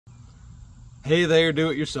Hey there,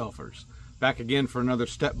 do-it-yourselfers. Back again for another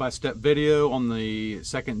step-by-step video on the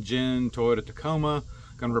second gen Toyota Tacoma.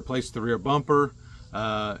 Gonna replace the rear bumper.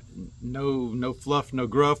 No fluff, no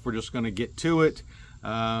gruff. We're just gonna get to it.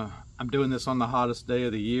 I'm doing this on the hottest day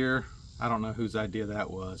of the year. I don't know whose idea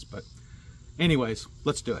that was, but anyways,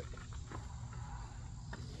 let's do it.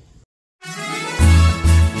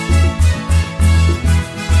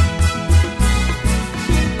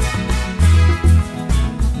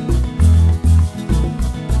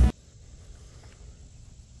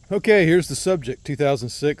 Okay, here's the subject.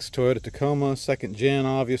 2006 Toyota Tacoma, second gen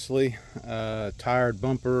obviously. Tired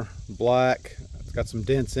bumper, black. It's got some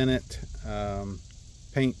dents in it.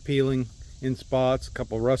 Paint peeling in spots, a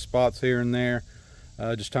couple rust spots here and there.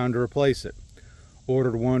 Just time to replace it.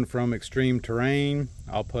 Ordered one from Extreme Terrain.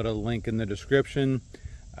 I'll put a link in the description.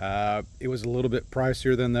 It was a little bit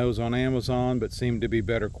pricier than those on Amazon, but seemed to be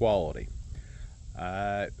better quality.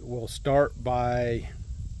 We'll start by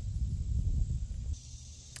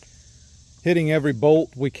hitting every bolt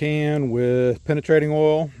we can with penetrating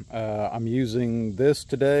oil. I'm using this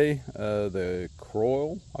today, the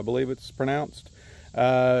Kroil, I believe it's pronounced.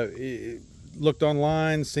 It looked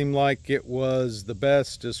online, seemed like it was the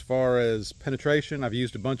best as far as penetration. I've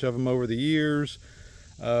used a bunch of them over the years.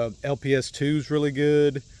 LPS2 is really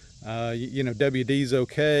good. You know, WD's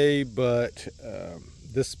okay, but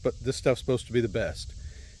this stuff's supposed to be the best.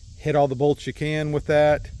 Hit all the bolts you can with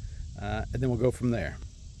that, and then we'll go from there.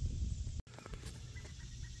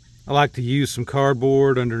 I like to use some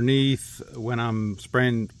cardboard underneath when I'm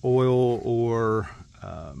spraying oil, or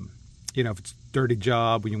you know, if it's a dirty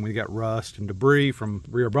job, when we got rust and debris from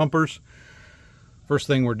rear bumpers. First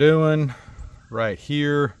thing we're doing right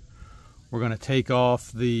here, we're going to take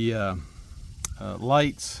off the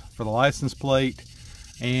lights for the license plate,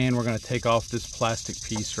 and we're going to take off this plastic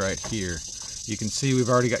piece right here. You can see we've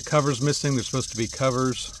already got covers missing. There's supposed to be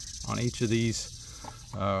covers on each of these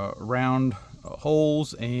round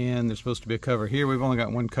holes, and there's supposed to be a cover here. We've only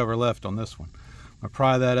got one cover left on this one. I'll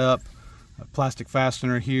pry that up. A plastic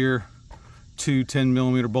fastener here, two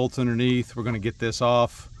 10mm bolts underneath. We're going to get this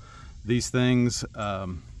off these things.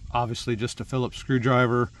 Obviously just a Phillips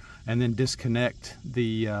screwdriver, and then disconnect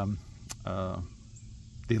the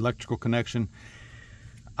electrical connection.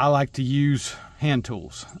 I like to use hand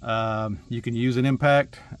tools. You can use an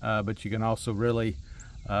impact, but you can also really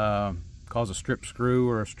cause a strip screw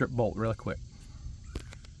or a strip bolt really quick.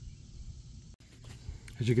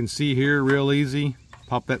 As you can see here, real easy.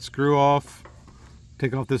 Pop that screw off,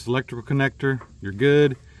 take off this electrical connector, you're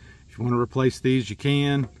good. If you want to replace these, you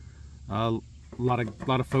can. A lot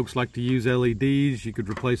of folks like to use LEDs. You could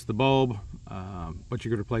replace the bulb, but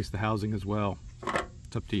you could replace the housing as well.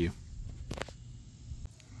 It's up to you.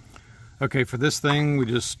 Okay, for this thing, we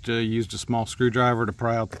just used a small screwdriver to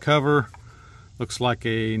pry out the cover. Looks like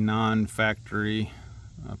a non-factory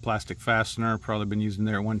plastic fastener, probably been using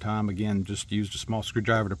there at one time. Again, just used a small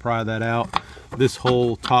screwdriver to pry that out. This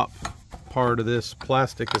whole top part of this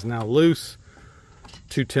plastic is now loose.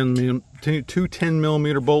 Two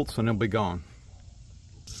 10mm bolts, and they'll be gone.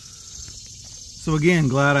 So again,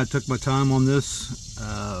 glad I took my time on this.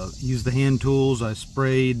 Used the hand tools. I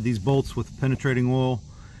sprayed these bolts with penetrating oil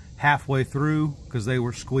halfway through because they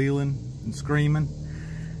were squealing and screaming,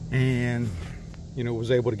 and you know,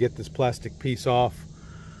 was able to get this plastic piece off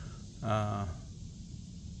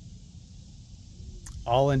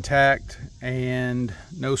all intact and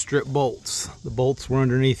no strip bolts. The bolts were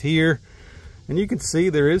underneath here, and you can see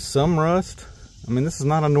there is some rust. I mean, this is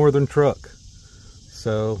not a northern truck,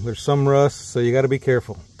 so there's some rust, so you got to be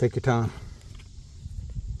careful. Take your time.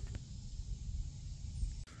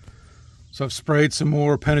 So I've sprayed some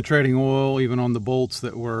more penetrating oil even on the bolts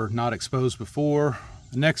that were not exposed before.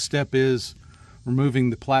 The next step is removing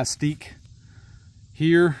the plastique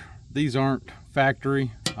here. These aren't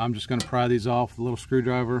factory. I'm just going to pry these off with a little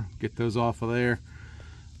screwdriver, get those off of there,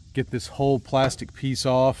 get this whole plastic piece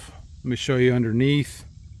off. Let me show you underneath.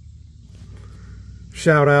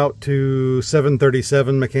 Shout out to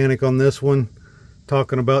 737 mechanic on this one,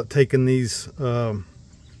 talking about taking these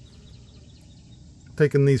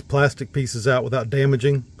plastic pieces out without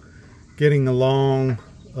damaging, getting a long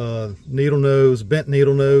needle nose, bent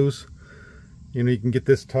needle nose. You know, you can get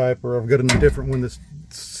this type, or I've got a different one that's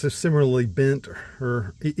similarly bent,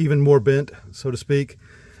 or even more bent, so to speak,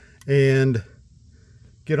 and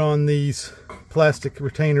get on these plastic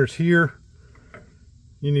retainers here.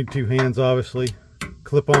 You need two hands, obviously.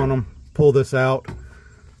 Clip on them, pull this out.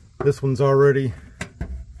 This one's already,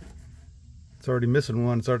 it's already missing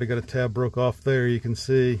one. It's already got a tab broke off there, you can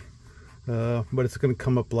see, but it's going to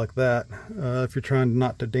come up like that if you're trying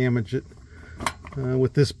not to damage it.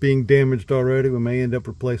 With this being damaged already, we may end up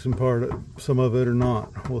replacing some of it or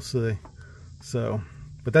not. We'll see. So,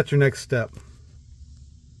 but that's your next step.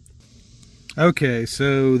 Okay,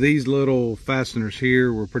 so these little fasteners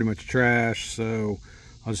here were pretty much trash, so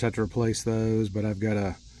I'll just have to replace those, but I've got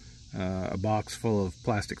a box full of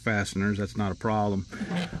plastic fasteners. That's not a problem.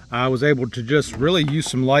 I was able to just really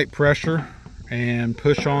use some light pressure and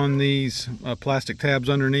push on these plastic tabs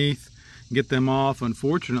underneath, get them off.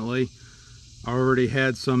 Unfortunately, I already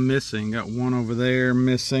had some missing. Got one over there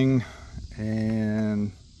missing,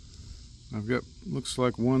 and I've got, looks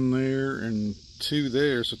like one there and two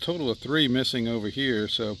there, so a total of 3 missing over here.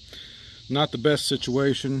 So not the best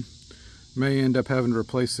situation. May end up having to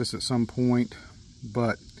replace this at some point,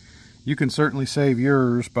 but you can certainly save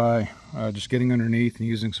yours by just getting underneath and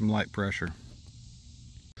using some light pressure.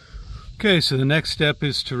 Okay, so the next step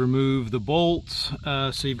is to remove the bolts.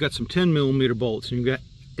 So you've got some 10mm bolts, and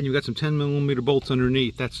you've got some 10mm bolts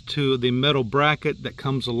underneath. That's to the metal bracket that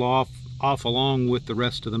comes off along with the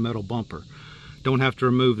rest of the metal bumper. Don't have to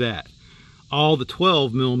remove that. All the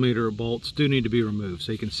 12mm bolts do need to be removed,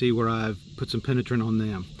 so you can see where I've put some penetrant on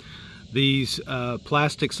them. These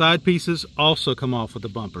plastic side pieces also come off with the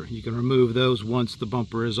bumper. You can remove those once the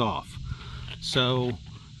bumper is off. So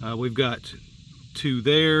we've got 2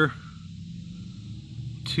 there,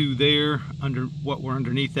 2 there, under what were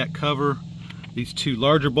underneath that cover. These 2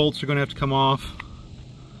 larger bolts are going to have to come off.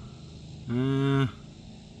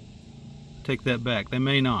 Take that back. They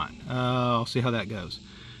may not. I'll see how that goes.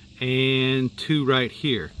 And 2 right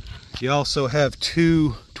here. You also have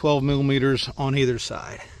 2 12mm on either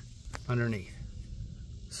side underneath.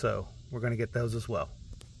 So we're going to get those as well.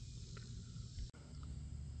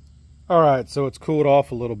 Alright, so it's cooled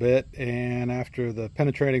off a little bit, and after the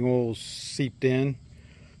penetrating oil's seeped in,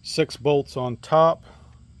 6 bolts on top,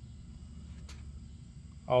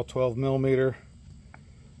 all 12mm,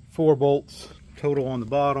 4 bolts total on the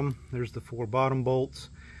bottom. There's the 4 bottom bolts.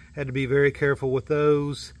 Had to be very careful with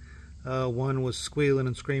those. One was squealing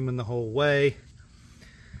and screaming the whole way.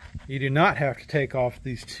 You do not have to take off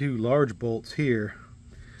these 2 large bolts here,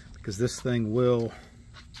 because this thing will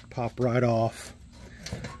pop right off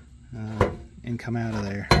and come out of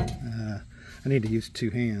there. I need to use 2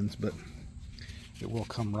 hands, but it will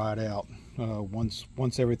come right out.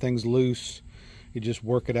 Once everything's loose, you just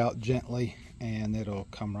work it out gently and it'll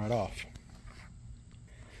come right off.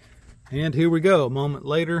 And here we go, a moment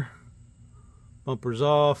later. Bumper's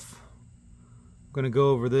off. I'm going to go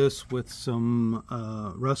over this with some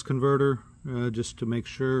rust converter just to make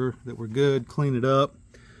sure that we're good. Clean it up,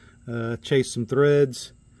 chase some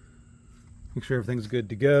threads, make sure everything's good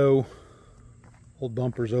to go. Old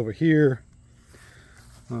bumper's over here.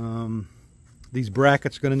 These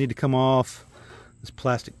brackets are going to need to come off. This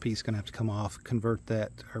plastic piece is going to have to come off. Convert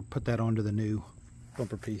that, or put that onto the new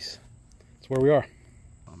bumper piece. That's where we are.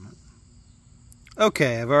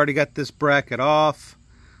 Okay, I've already got this bracket off.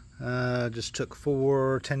 Just took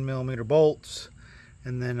 4 10mm bolts,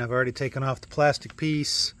 and then I've already taken off the plastic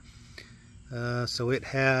piece. So it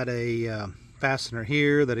had a fastener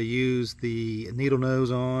here that I used the needle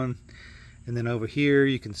nose on, and then over here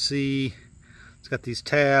you can see it's got these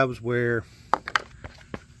tabs where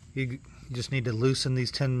you just need to loosen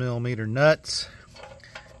these 10mm nuts.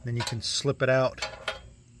 Then you can slip it out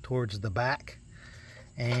towards the back,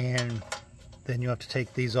 and then you have to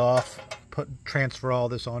take these off, transfer all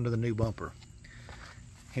this onto the new bumper.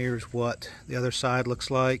 Here's what the other side looks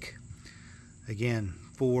like. Again,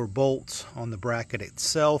 4 bolts on the bracket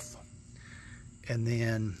itself, and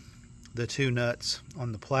then the 2 nuts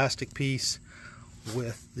on the plastic piece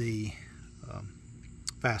with the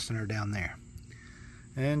fastener down there.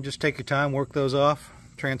 And just take your time, work those off,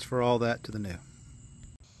 transfer all that to the new.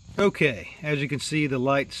 Okay, as you can see, the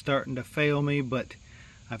light's starting to fail me, but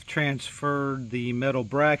I've transferred the metal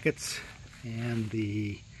brackets and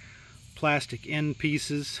the plastic end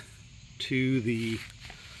pieces to the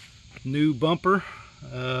new bumper.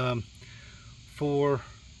 4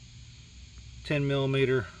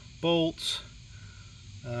 10mm bolts,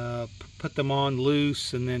 put them on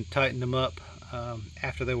loose and then tightened them up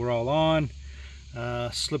after they were all on.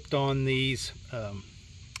 Slipped on these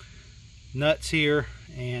nuts here,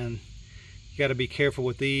 and you got to be careful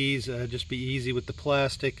with these. Just be easy with the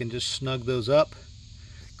plastic and just snug those up.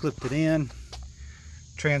 Clipped it in,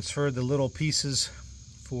 transferred the little pieces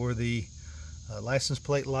for the license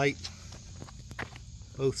plate light,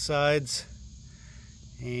 both sides,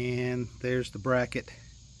 and there's the bracket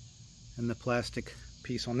and the plastic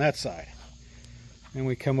piece on that side. And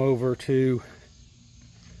we come over to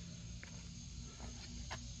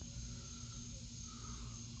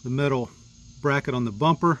the metal bracket on the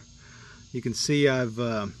bumper. You can see I've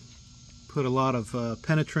put a lot of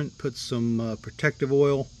penetrant, put some protective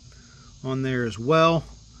oil on there as well.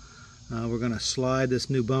 We're going to slide this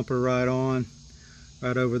new bumper right on,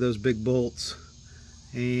 right over those big bolts,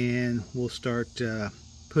 and we'll start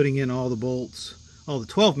putting in all the bolts, all the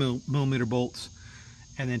 12 millimeter bolts,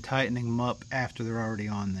 and then tightening them up after they're already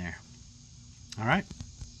on there. All right.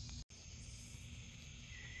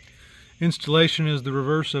 Installation is the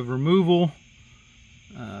reverse of removal.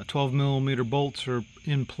 12 millimeter bolts are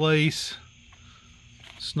in place.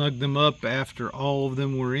 Snug them up after all of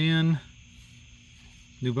them were in.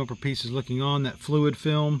 New bumper piece is looking on. That fluid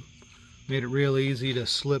film made it real easy to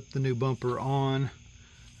slip the new bumper on.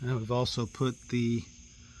 And we've also put the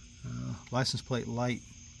license plate light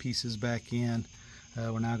pieces back in.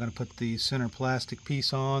 We're now going to put the center plastic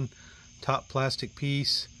piece on, top plastic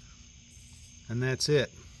piece, and that's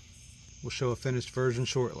it. We'll show a finished version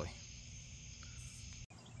shortly.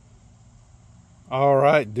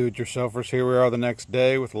 Alright, do-it-yourselfers, here we are the next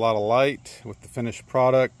day with a lot of light with the finished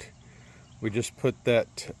product. We just put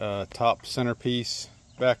that top centerpiece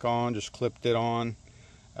back on, just clipped it on,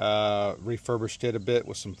 refurbished it a bit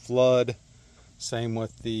with some flood. Same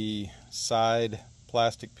with the side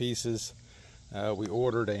plastic pieces. We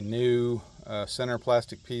ordered a new center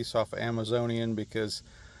plastic piece off of Amazonian because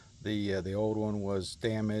the old one was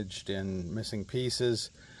damaged and missing pieces.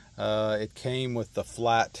 It came with the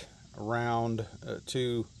flat round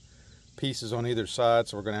two pieces on either side,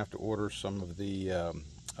 so we're going to have to order some of the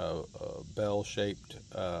bell-shaped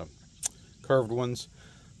curved ones,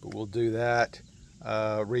 but we'll do that.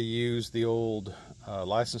 Reuse the old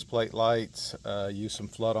license plate lights, use some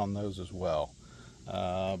flood on those as well.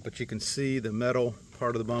 But you can see the metal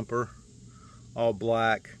part of the bumper, all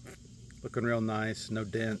black, looking real nice, no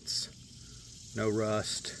dents, no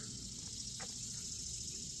rust.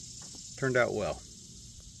 Turned out well.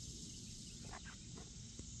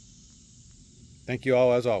 Thank you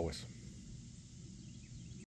all as always.